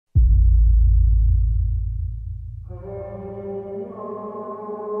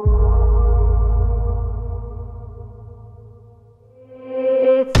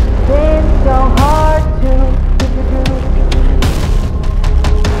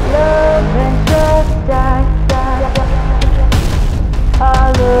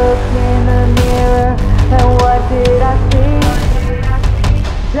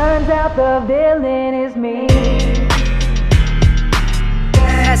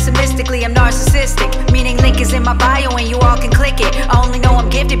pessimistically, I'm narcissistic, meaning link is in my bio and you all can click it. I only know I'm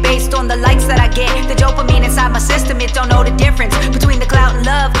gifted based on the likes that I get. The dopamine inside my system, it don't know the difference between the clout and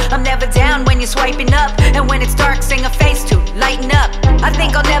love. I'm never down when you're swiping up, and when it's dark, sing a face to lighten up. I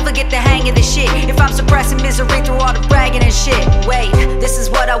think I'll never get the hang of this shit if I'm suppressing misery through all the bragging and shit. Wait, this is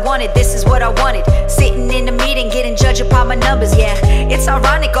what I wanted, this is what I wanted. Sitting in a meeting, getting judged upon my numbers, yeah. It's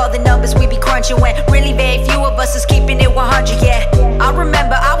ironic all the numbers we be crunching when really very few of us is keeping it 100, yeah. I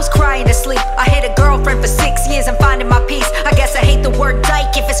remember I was crying to sleep. I hit a girlfriend for 6 years and finding my peace. I guess I hate the word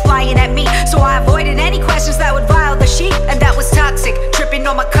dyke if it's flying at me, so I avoided any questions that would rile the sheep. And that was toxic, tripping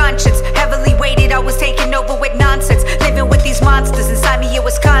on my conscience. Heavily weighted, I was taken over with nonsense. Living with these monsters inside me, it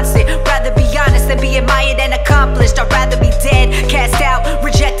was constant. Rather be honest than be admired and accomplished. I'd rather be dead, cast out,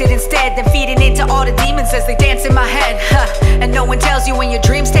 rejected instead, than feeding into all the demons as they dance in my head. And no one tells you when your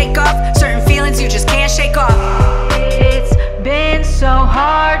dreams take off, certain feelings you just can't shake off. It's been so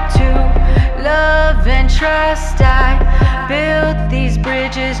hard to love and trust. I built these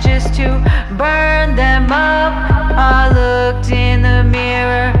bridges just to burn them up. I looked in the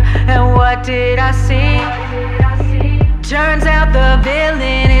mirror and what did I see? Turns out the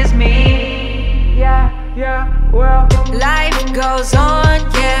villain is me. Yeah, well, life goes on,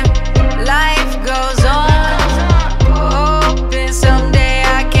 yeah. Life goes on. Hoping someday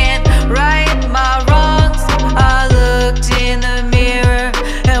I can right my wrongs. I looked in the mirror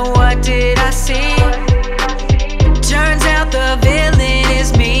and what did I see? Turns out the villain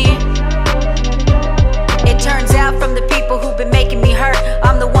is me. It turns out from the people who've been making me hurt,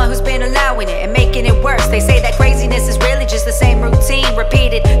 I'm the one who's been allowing it and making it worse. They say that craziness is really just the same routine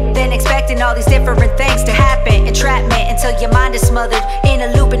repeated, then expecting all these different things to happen. Entrapment until your mind is smothered in a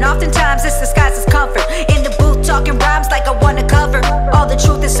loop, and oftentimes it's disguised as comfort. In the booth talking rhymes like I wanna cover all the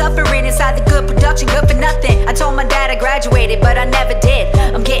truth and suffering inside the good production, good for nothing. I told my dad I graduated, but I never did.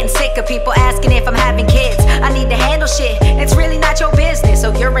 I'm getting sick of people asking if I'm having kids. I need to handle shit, it's really not your business.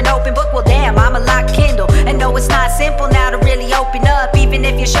 So you're an open book, well damn, I'm a locked Kindle. And no, it's not simple now to really open up, even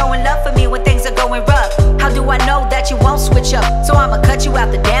if you're showing love for me when things are going rough. How do I know that you won't switch up? So I'ma cut you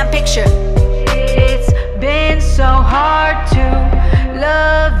out the damn picture. It's been so hard to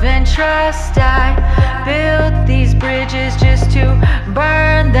love and trust. I built these bridges just to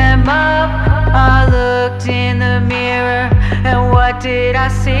burn them up. I looked in the mirror and what did I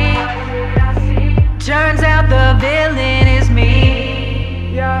see? Turns out the villain is me.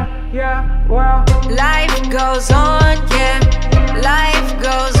 Yeah, well, life goes on, yeah. Life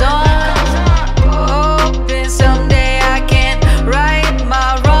goes on. Hoping someday I can right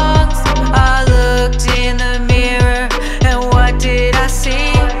my wrongs. I looked in the mirror and what did I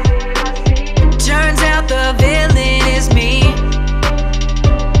see? Turns out the villain is me.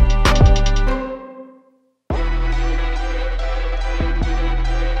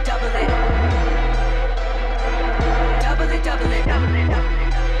 Double it. Double it, double it, double it, double it.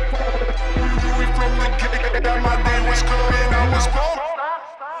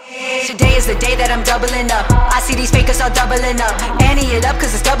 Today is the day that I'm doubling up. I see these fakers all doubling up. Ante it up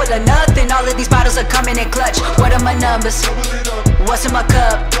cause it's double or nothing. All of these bottles are coming in clutch. What are my numbers? What's in my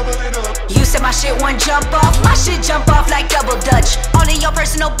cup? You said my shit won't jump off. My shit jump off like double dutch. All in your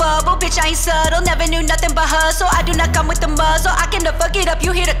personal bubble, bitch I ain't subtle. Never knew nothing but hustle. I do not come with the muzzle. I came to fuck it up,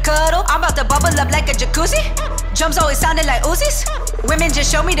 you here to cuddle. I'm about to bubble up like a jacuzzi. Drums always sounding like Uzis. Women just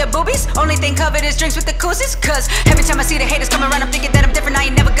show me the boobies. Only thing covered is drinks with the koozies. Cause every time I see the haters come around, I'm thinking that I'm different.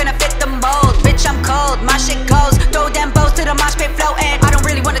 I ain't never gonna fit the mold. Bitch, I'm cold, my shit goes. Throw them bows to the mosh pit floating. I don't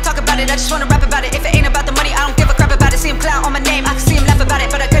really wanna talk about it, I just wanna rap about it. If it ain't about the money, I don't give a crap about it. See him clown on my name, I can see him laugh about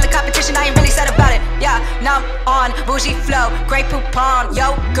it. But I kill a competition, I ain't really sad about it. Yeah, now I'm on bougie flow, great poop on.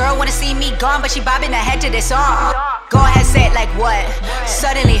 Yo, girl wanna see me gone, but she bobbing her head to this song. Go ahead, say it like what?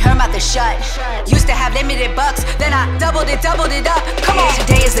 Suddenly her mouth is shut. Used to have limited bucks, then I doubled it up. Come on.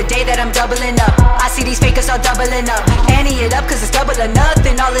 Today is the day that I'm doubling up. I see these fakers all doubling up. Ante it up cause it's double or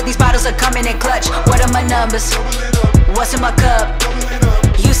nothing. All of these bottles are coming in clutch. What are my numbers? What's in my cup?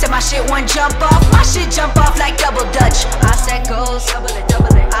 You said my shit won't jump off. My shit jump off like double dutch. I set goals, double it.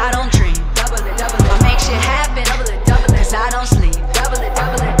 I don't dream, double it. I make shit happen, double it. Cause I don't sleep, double it.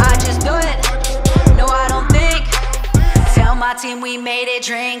 I just do it. No, I don't think. Tell my team we made it,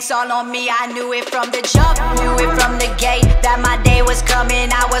 drinks all on me. I knew it from the jump, knew it from the gate that my day was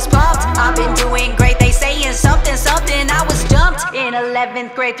coming. I was pumped, I've been doing great. They saying something, I was dumped in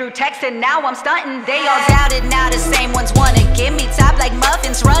 11th grade through text, and now I'm stunting. They all doubted, now the same ones wanna give me top like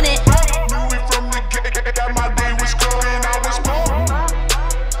muffins, run it. Knew it from the gate that my day was coming. I was pumped.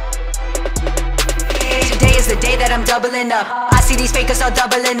 Today is the day that I'm doubling up. I see these fakers all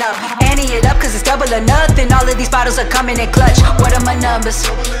doubling up. Ante Ante it up cause it's double or nothing. All of these bottles are coming in clutch. What are my numbers?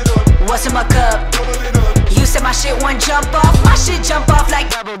 What's in my cup? You said my shit wouldn't jump off. My shit jump off like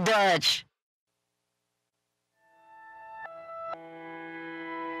double dutch.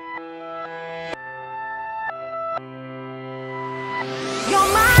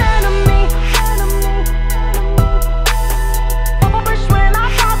 You're my enemy. Always when I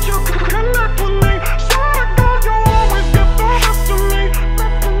thought you could connect with me. Swear to God, you always get the best of me.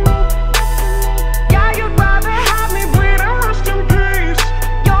 Yeah, you'd rather have me bleed and rest in peace.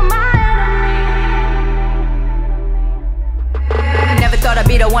 You're my enemy. Never thought I'd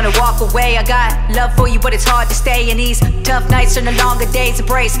be the one to walk away. I got love for you, but it's hard to stay in these tough nights turn to longer days.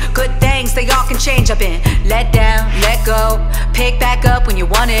 Embrace good things, they all can change. I've been let down, let go, pick back up when you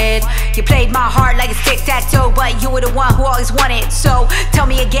wanted. You played my heart like it's tic-tac-toe, but you were the one who always wanted. So tell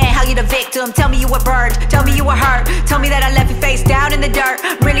me again how you're the victim. Tell me you were burned, tell me you were hurt. Tell me that I left you face down in the dirt.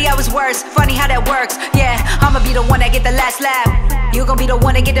 Really I was worse, funny how that works. Yeah, I'ma be the one that get the last laugh. You gon' be the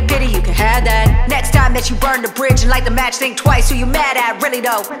one that get the pity, you can have that. Next time that you burn the bridge and light the match, think twice who you mad at, really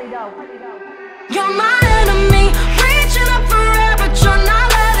though. You're my enemy, reaching up forever, but you're not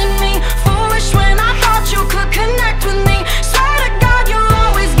letting me. Foolish when I thought you could connect with me. Swear to God, you'll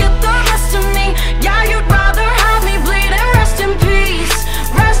always get the best of me. Yeah, you'd rather have me bleed and rest in peace.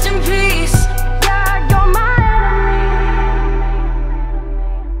 Rest in peace. Yeah, you're my enemy.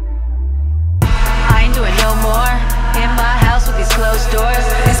 I ain't doing no more in my house with these closed doors.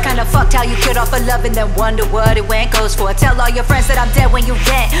 It's kinda fucked how you cut off a love and then wonder what it went goes for. Tell all your friends that I'm dead when you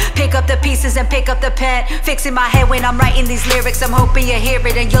vent. Pick up the pieces and pick up the pen. Fixing my head when I'm writing these lyrics. I'm hoping you hear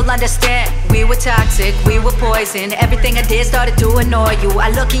it and you'll understand. We were toxic, we were poison. Everything I did started to annoy you. I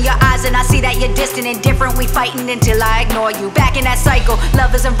look in your eyes and I see that you're distant and different. We fighting until I ignore you. Back in that cycle,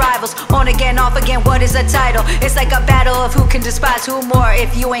 lovers and rivals. On again, off again, what is the title? It's like a battle of who can despise who more.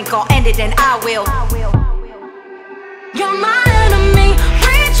 If you ain't gon' end it, then I will. You're my enemy,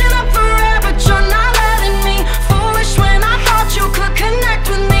 reaching up forever, but you're not letting me. Foolish when I thought you could connect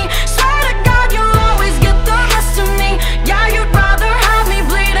with me. Swear to God, you'll always get the best of me. Yeah, you'd rather have me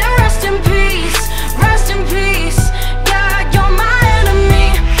bleed and rest in peace. Rest in peace. Yeah, you're my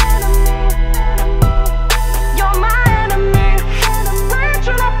enemy. You're my enemy.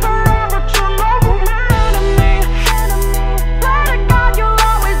 Reaching up forever, but you're not my enemy. Swear to God, you'll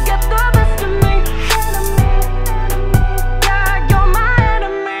always get the best of me.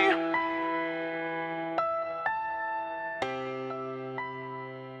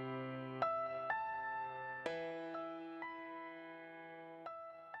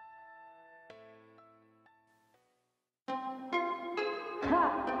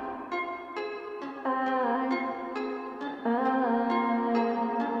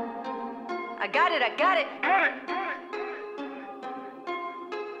 I got it.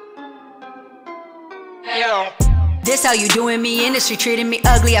 Yo. This how you doing me, industry treating me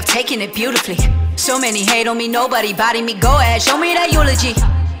ugly, I've taken it beautifully. So many hate on me, nobody body me, go ahead, show me that eulogy.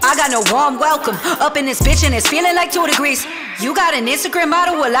 I got no warm welcome, up in this bitch and it's feeling like 2 degrees. You got an Instagram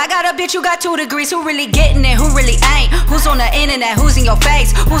model, well I got a bitch who got 2 degrees. Who really getting it, who really ain't? Who's on the internet, who's in your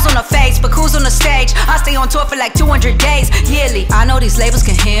face? Who's on the Facebook, who's on the stage? I stay on tour for like 200 days, yearly. I know these labels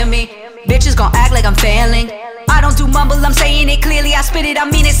can hear me, bitches gon' act like I'm failing. I don't do mumble, I'm saying it clearly. I spit it, I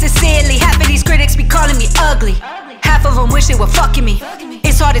mean it sincerely. Half of these critics be calling me ugly, half of them wish they were fucking me.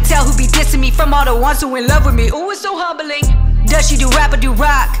 It's hard to tell who be dissing me from all the ones who in love with me. Ooh, it's so humbling. Does she do rap or do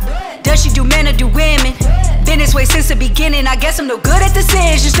rock? Does she do men or do women? Been this way since the beginning. I guess I'm no good at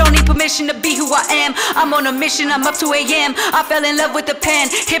decisions. Don't need permission to be who I am. I'm on a mission, I'm up to AM. I fell in love with the pen.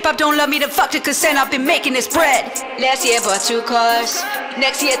 Hip-hop don't love me, to fuck to consent. I've been making this bread. Last year bought 2 cars.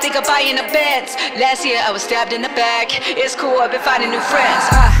 Next year think of buying a Benz. Last year I was stabbed in the back. It's cool, I've been finding new friends.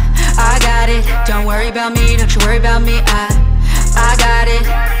 I got it. Don't worry about me, don't you worry about me. I got it.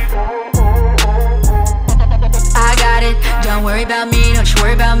 I got it. Don't worry about me, don't you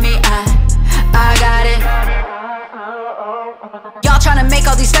worry about me. I got it. Y'all tryna make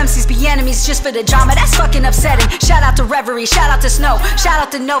all these femces be enemies just for the drama, that's fucking upsetting. Shout out to Reverie, shout out to Snow, shout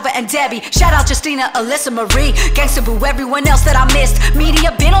out to Nova and Debbie, shout out Justina, Alyssa Marie, Gangsta Boo, everyone else that I missed.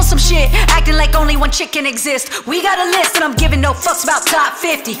 Media been on some shit, acting like only one chick can exist. We got a list and I'm giving no fucks about top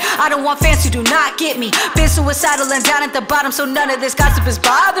 50. I don't want fans who do not get me. Been suicidal and down at the bottom, so none of this gossip is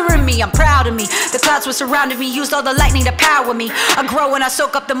bothering me. I'm proud of me, the clouds were surrounding me, used all the lightning to power me. I grow and I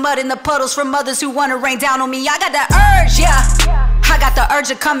soak up the mud in the puddles from others who wanna rain down on me. I got that urge, yeah. I got the urge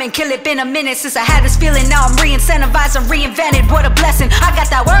to come and kill it. Been a minute since I had this feeling. Now I'm re-incentivized and reinvented. What a blessing. I got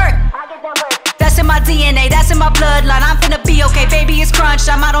that word. That's in my my DNA, that's in my bloodline. I'm finna be okay, baby, it's crunch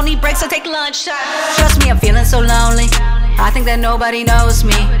time. I don't need breaks, so take lunch time. Trust me, I'm feeling so lonely. I think that nobody knows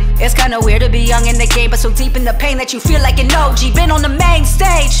me. It's kinda weird to be young in the game, but so deep in the pain that you feel like an OG. Been on the main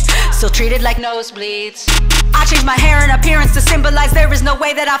stage, still treated like nosebleeds. I changed my hair and appearance to symbolize there is no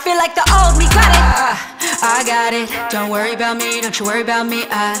way that I feel like the old me. Got it, I got it. Don't worry about me, don't you worry about me.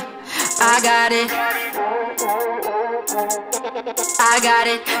 I got it. I got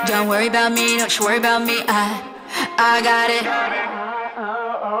it. Don't worry about me, don't you worry about me. I got it.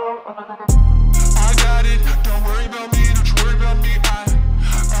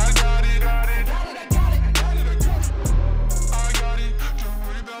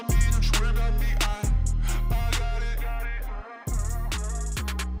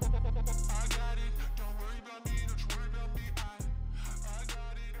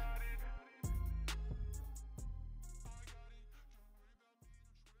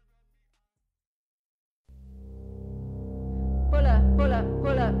 Pull up,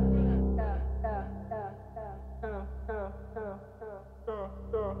 pull up.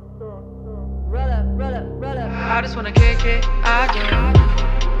 Roll up, roll up, roll up. I just wanna kick it, I do.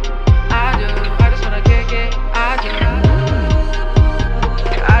 I just wanna kick it, I do.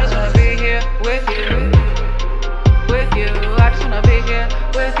 I just wanna be here with you. I just wanna be here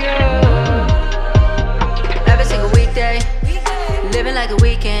with you. Every single weekday, living like a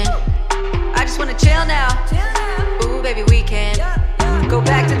weekend. I just wanna chill now. Ooh, baby, weekend. Go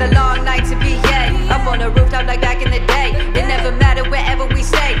back to the long nights in PA. Up on the rooftop like back in the day. It never mattered wherever we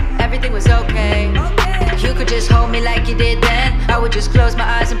stayed. Everything was okay. You could just hold me like you did then. I would just close my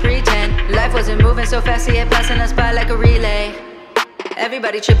eyes and pretend life wasn't moving so fast, see it passing us by like a relay.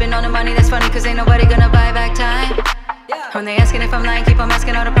 Everybody tripping on the money, that's funny, cause ain't nobody gonna buy back time. When they asking if I'm lying, keep on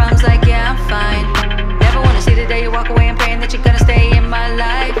asking all the problems like yeah, I'm fine. Never wanna see the day you walk away and praying that you're gonna stay in my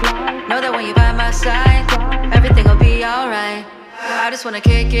life. Know that when you're by my side, everything will be alright. I just wanna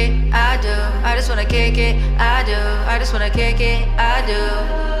kick it, I do. I just wanna kick it, I do. I just wanna kick it, I do.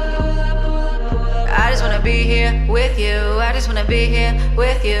 I just wanna be here with you. I just wanna be here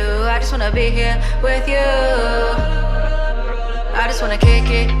with you. I just wanna be here with you. I just wanna kick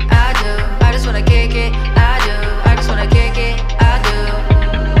it, I do. I just wanna kick it, I do. I just wanna kick it, I do.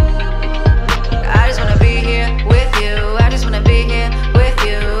 I just wanna be here with you. I just wanna be here with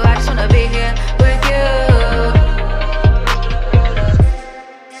you. I just wanna be here with you.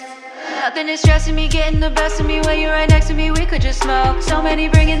 Nothing is stressing me, getting the best of me. When you're right next to me, we could just smoke. So many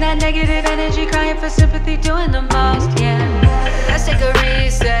bringing that negative energy, crying for sympathy, doing the most, yeah. Let's take a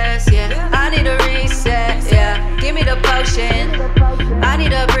recess, yeah. I need a reset, yeah. Give me the potion, I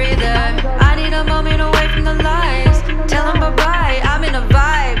need a breather. I need a moment away from the lies. Tell them bye-bye, I'm in a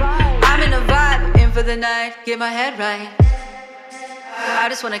vibe. I'm in a vibe, in for the night, get my head right. I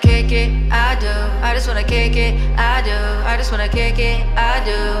just wanna kick it, I do. I just wanna kick it, I do. I just wanna kick it, I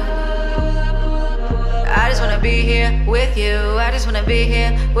do. I just wanna be here with you. I just wanna be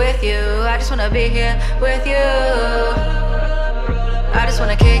here with you. I just wanna be here with you. I just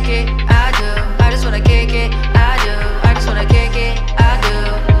wanna kick it, I do. I just wanna kick it, I do. I just wanna kick it, I do.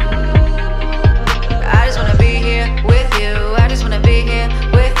 I just wanna be here with you. I just wanna be here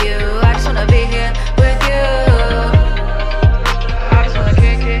with you. I just wanna be here with you. I just wanna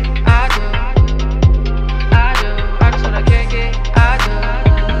kick it, I do. I do. I just wanna kick it, I do.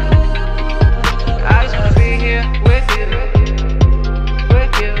 I just wanna be here with you.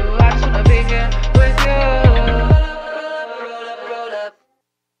 I just wanna be here with you. Roll up.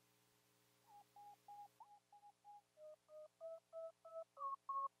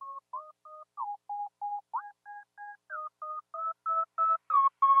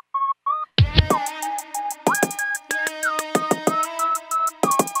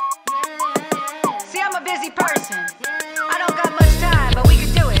 See, I'm a busy person. I don't got much time, but we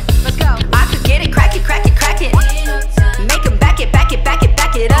can do it. Let's go. I could get it, crack it, crack it, crack it. Make 'em back it, back it, back it,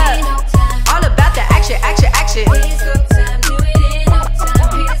 back it up. All about the action, action, action.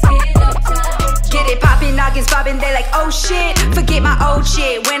 Get it poppin', noggins bobbin', they like, oh shit. Forget my old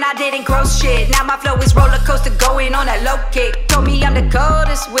shit, when I didn't grow shit. Now my flow is roller coaster going on that low kick. Told me I'm the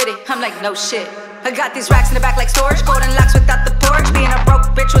coldest with it, I'm like, no shit. I got these racks in the back like storage, golden locks without the porch. Being a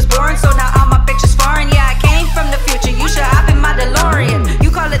broke bitch was boring, so now all my pictures foreign. Yeah, I came from the future, you should hop in my DeLorean.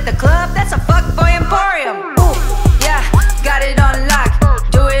 You call it the club, that's a fuckboy emporium. Ooh, yeah, got it on lock,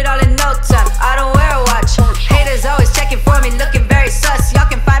 do it all in no time. I don't wear a watch, haters always checking for me, looking very sus. Y'all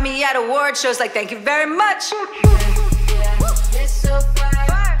can find me at award shows like thank you very much. This so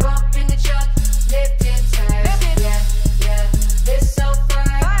fire, bump in the truck, lift inside. Yeah, this so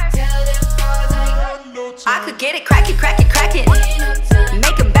fire, tell them boys I ain't got no time. I could get it, crack it, crack it, crack it.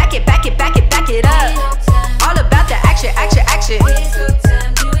 Make 'em back it, back it, back it, back it up.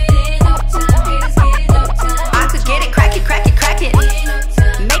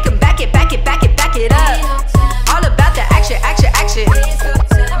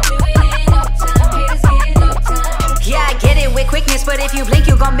 if you blink,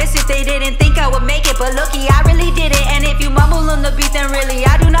 you gon' miss it. They didn't think I would make it, but looky, I really did it. And if you mumble on the beat, then really,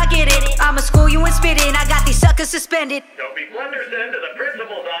 I do not get it. I'ma school you and spit it, and I got these suckers suspended. Don't be blunders into the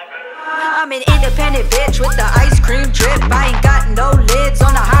principal's office. I'm an independent bitch with the ice cream drip. I ain't got no lids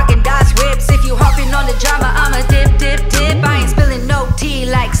on the Haagen-Dazs whips. If you hopping on the drama, I'ma dip, dip, dip. I ain't spilling no tea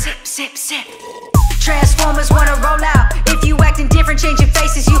like sip, sip, sip. Transformers wanna roll out. If you acting different, changing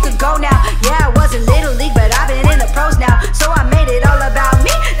faces, you could go now. Yeah, I was in Little League, but I've been in the pros now. So I made it all about me,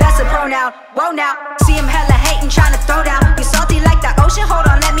 that's a pronoun. Whoa now, see him hella hating, trying to throw down. You salty like the ocean, hold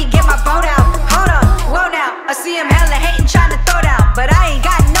on, let me get my boat out. Hold on, whoa now, I see him hella hating, trying to throw down. But I ain't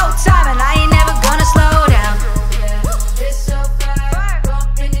got no time, and I ain't never gonna slow down. This so fire,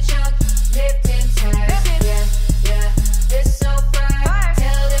 bump in the trunk, lift and tag. Yeah, this so fire,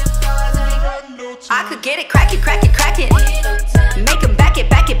 tell them boys I ain't got no time. I could get it, crack it, crack it, crack it. Make 'em back it,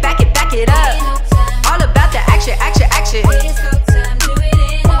 back it, back it, back it up. All about the action, action, action.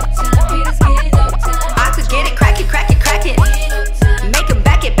 I could get it, crack it, crack it, crack it. Make 'em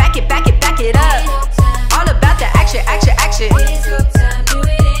back it, back it, back it, back it up. All about the action, action, action.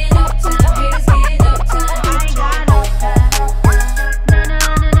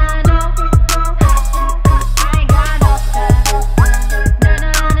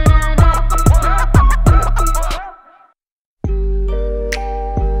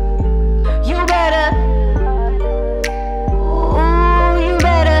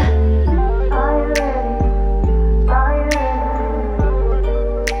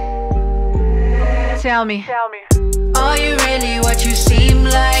 Tell me. Are you really what you seem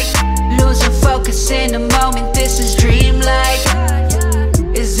like? Losing focus in the moment, this is dreamlike.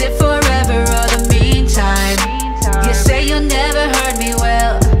 Is it forever or the meantime? You say you'll never hurt me,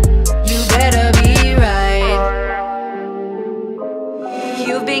 well, you better be right.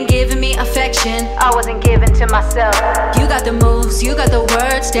 You've been giving me affection, I wasn't giving to myself. You got the moves, you got the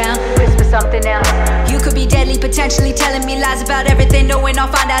words down. Whisper something else. You could be deadly, potentially telling me lies about everything, knowing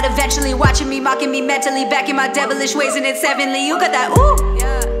I'll find out eventually. Watching me, mocking me mentally, back in my devilish ways, and it's heavenly. You got that ooh,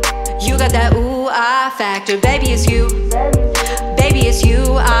 you got that ooh, ah factor. Baby, it's you, baby, it's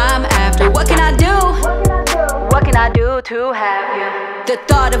you I'm after. What can I do? What can I do to have you? The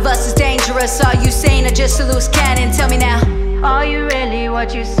thought of us is dangerous. Are you sane or just a loose cannon? Tell me now. Are you really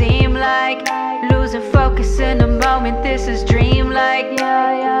what you seem like? Losing focus in the moment, this is dreamlike. You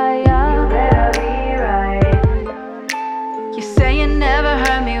better be right. You say you never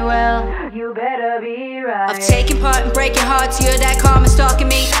hurt me, well, you better be right. I've taken part in breaking hearts, you're that calm and stalking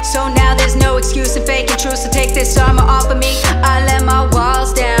me. So now there's no excuse in faking truth, so take this armor off of me. I let my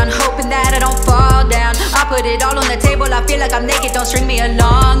walls down, hoping that I don't fall down. I put it all on the table, I feel like I'm naked, don't string me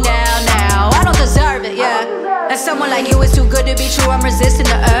along now. I don't deserve it, yeah. And someone like you is too good to be true, I'm resisting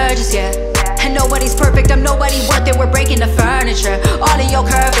the urges, yeah. And nobody's perfect, I'm nobody worth it, we're breaking the furniture. All of your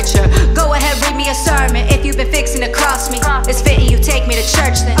curvature, go ahead, read me a sermon. If you've been fixing to cross me, it's fitting you take me to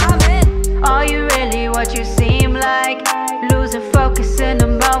church then. Are you really what you seem like? Losing focus in the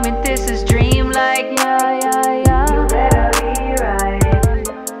moment, this is dreamlike. You better be right.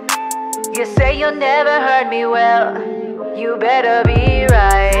 You say you'll never hurt me, well, you better be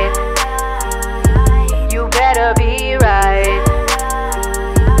right. You better be right.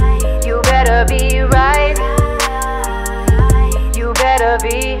 You better be right. You better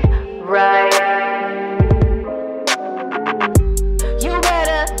be right. You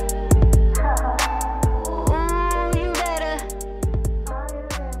better. Ooh, you better.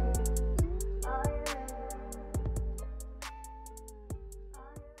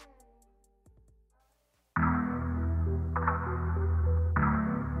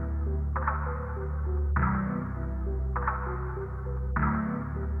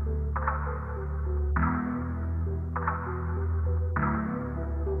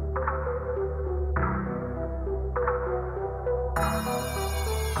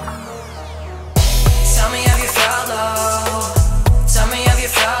 Tell me, have you felt low? Tell me, have you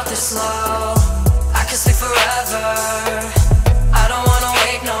felt this low? I can stay forever. I don't wanna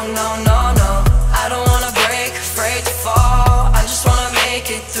wait, no, no, no, no. I don't wanna break, afraid to fall. I just wanna make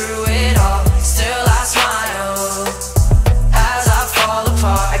it through it all. Still I smile as I fall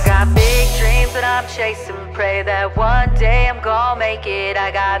apart. I got big dreams that I'm chasing. Pray that one day I'm gonna make it.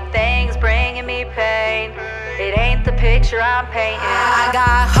 I got things bringing me pain. It ain't the picture I'm painting. I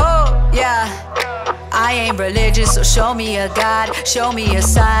got hope, yeah. I ain't religious, so show me a God, show me a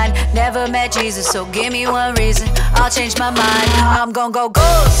sign. Never met Jesus, so give me one reason, I'll change my mind. I'm gon' go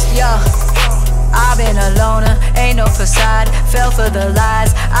ghost, yeah. I've been a loner, ain't no facade. Fell for the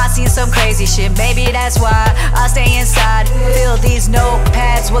lies, I seen some crazy shit, maybe that's why I stay inside. Fill these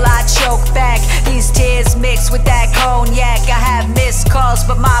notepads while I choke back. These tears mixed with that cognac. I have missed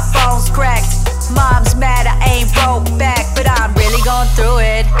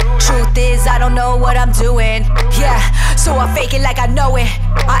I'm doing. Yeah, so I fake it like I know it.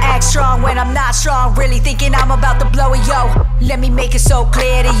 I act strong when I'm not strong, really thinking I'm about to blow it, yo. Let me make it so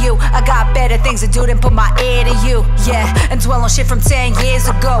clear to you, I got better things to do than put my ear to you. Yeah, and dwell on shit from 10 years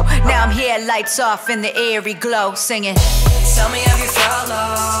ago. Now I'm here, lights off in the eerie glow, singing. Tell me, have you felt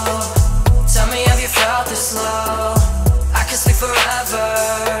low? Tell me, have you felt this low? I can sleep forever.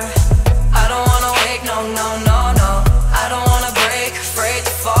 I don't wanna wake, no, no, no, no. I don't wanna break, afraid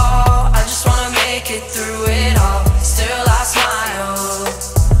to fall. I just wanna make it through it all. Still I smile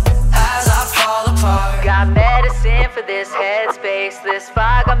as I fall apart. Got medicine for this headspace. This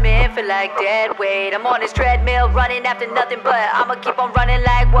fog I'm in feel like dead weight. I'm on this treadmill running after nothing, but I'ma keep on running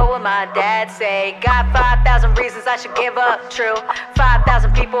like what would my dad say? Got 5,000 reasons I should give up, true.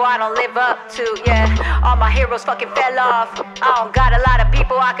 5,000 people I don't live up to, yeah. All my heroes fucking fell off. I don't got a lot of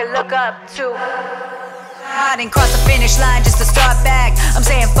people I can look up to. I didn't cross the finish line just to start back. I'm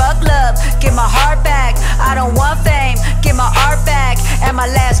saying fuck love, give my heart back. I don't want fame, give my art back. And my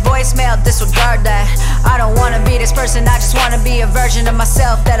last voicemail, disregard that. I don't wanna be this person, I just wanna be a version of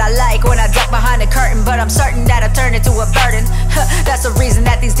myself that I like when I duck behind the curtain. But I'm certain that I turn it to a burden. That's the reason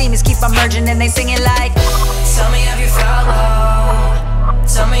that these demons keep emerging and they singing like. Tell me, have you felt low?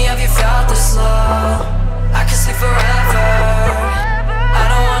 Tell me, have you felt this low? I can sleep forever. I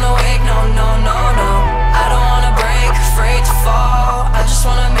don't wanna wake, no, no, no, no. I don't wanna break, afraid to fall. I just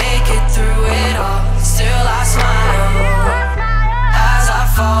wanna make it through it all. Still I smile as I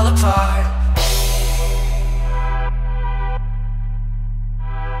fall apart.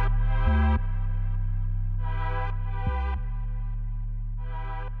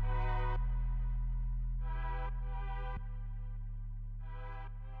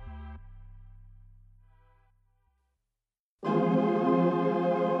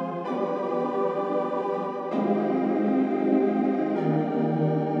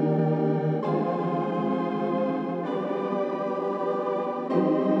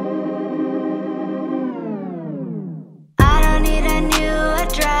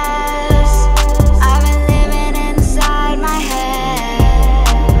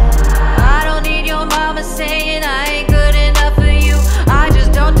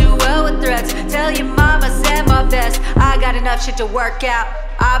 Shit to work out.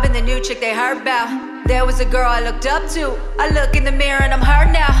 I've been the new chick they heard about. There was a girl I looked up to. I look in the mirror and I'm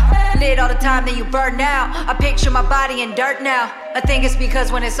her now. Lit all the time, then you burn out. I picture my body in dirt now. I think it's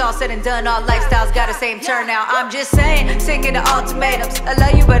because when it's all said and done, all lifestyles got the same turnout. I'm just saying, sick of the ultimatums. I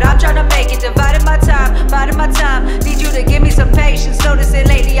love you, but I'm trying to make it. Dividing my time, biding my time. Need you to give me some patience. Noticing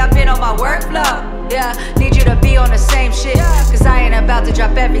lately I've been on my workflow. Yeah, need you to be on the same shit. Cause I ain't about to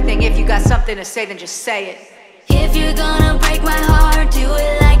drop everything. If you got something to say, then just say it. If you're gonna break my heart, do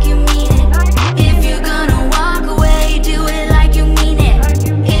it like you mean it. If you're gonna walk away, do it like you mean it.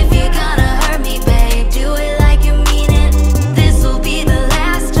 If you're gonna hurt me, babe, do it like you mean it. This'll be the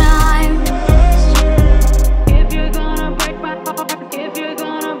last time. If you're gonna break my heart, if you're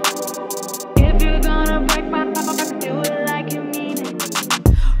gonna break my heart, do it like you mean it.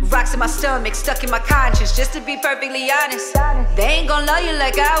 Rocks in my stomach, stuck in my conscience. Just to be perfectly honest, they ain't gon' love you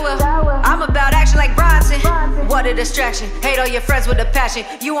like I will. I'm about action like Bronson. What a distraction, hate all your friends with a passion.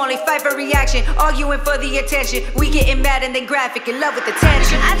 You only fight for reaction, arguing for the attention. We getting mad and then graphic, in love with the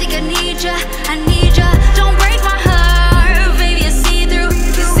tension. I think I need ya, don't break my heart. Baby, you see through,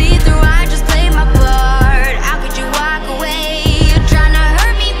 I just play my part. How could you walk away? You're trying to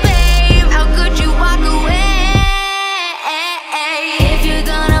hurt me, babe. How could you walk away? If you're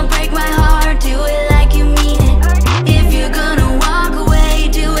gonna break my heart, do it like you mean it. If you're gonna walk away,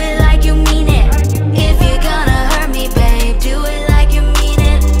 do it like you mean it. If you're gonna hurt me, babe, do it like you mean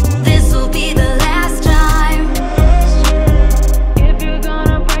it. This'll be the last time. If you're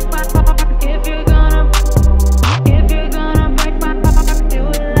gonna break my heart, if you're gonna break my heart, do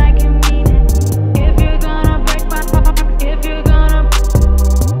it like you mean it. If you're gonna break my heart, if you're gonna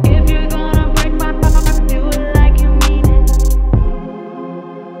break my heart, do it like you mean it.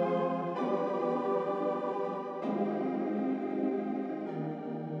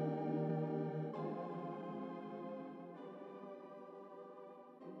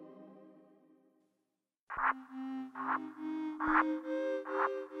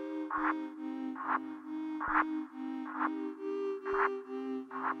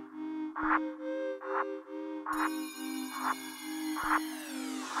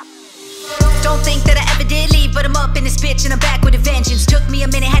 Don't think that I ever did leave, but I'm up in this bitch and I'm back with a vengeance. Took me a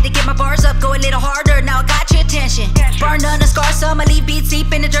minute, had to get my bars up, go a little harder, now I got your attention. Burn on a scar, some I leave beats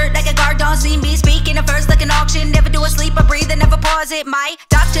deep in the dirt like a guard, don't see me speaking at first like an auction. Never do a sleep, I breathe and never pause it. My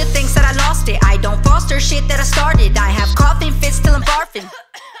doctor thinks that I lost it, I don't foster shit that I started. I have coughing fits till I'm barfing.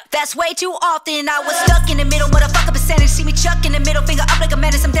 That's way too often. I was stuck in the middle, motherfucker percentage. See me chuck in the middle, finger up like a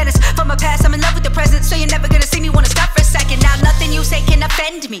menace. I'm Dennis. From my past, I'm in love with the present. So you're never gonna see me wanna stop for a second. Now nothing you say can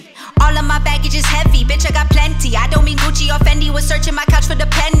offend me. All of my baggage is heavy, bitch, I got plenty. I don't mean Gucci or Fendi. Was searching my couch for the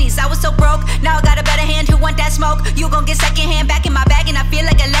pennies. I was so broke, now I got a better hand. Who want that smoke? You gon' get secondhand back in my bag, and I feel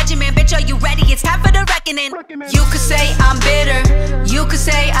like a legend, man. Bitch, are you ready? It's time for the reckoning. You could say I'm bitter, you could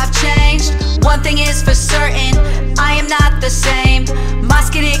say I've changed. One thing is for certain, I am not the same. My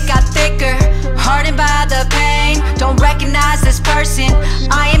skin, it got thicker, hardened by the pain. Don't recognize this person,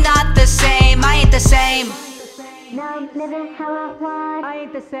 I am not the same. I ain't the same. Now I'm living how I want. I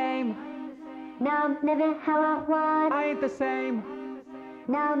ain't the same. Now I'm living how I want. I ain't the same.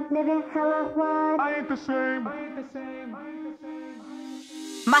 Now I'm living how I want. I ain't the same. I ain't the same.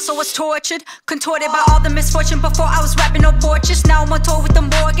 My soul was tortured, contorted by all the misfortune. Before I was rapping no portraits, now I'm on tour with the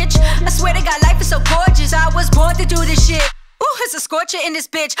mortgage. I swear to God, life is so gorgeous. I was born to do this shit. Ooh, it's a scorcher in this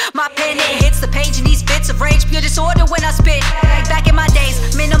bitch. My pen, it hits the page in these bits of rage. Pure disorder when I spit. Back in my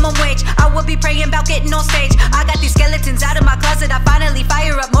days, minimum wage, I would be praying about getting on stage. I got these skeletons out of my closet. I finally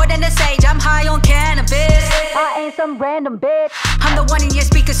fire up more than a sage. I'm high on cannabis. I ain't some random bitch. I'm the one in your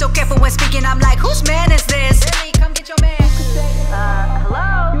speaker, so careful when speaking. I'm like, whose man is this? Really, come get your man.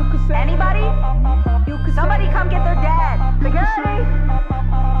 You could Hello? say, Anybody? Somebody come get their dad. Security?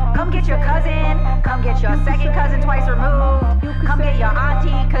 Come get your cousin. Come get your second cousin twice removed. Come get your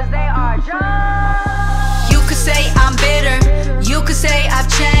auntie, cause they are just. You could say I'm bitter, you could say I've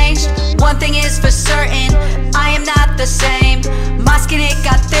changed. One thing is for certain, I am not the same. My skin, it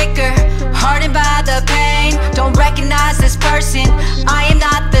got thicker,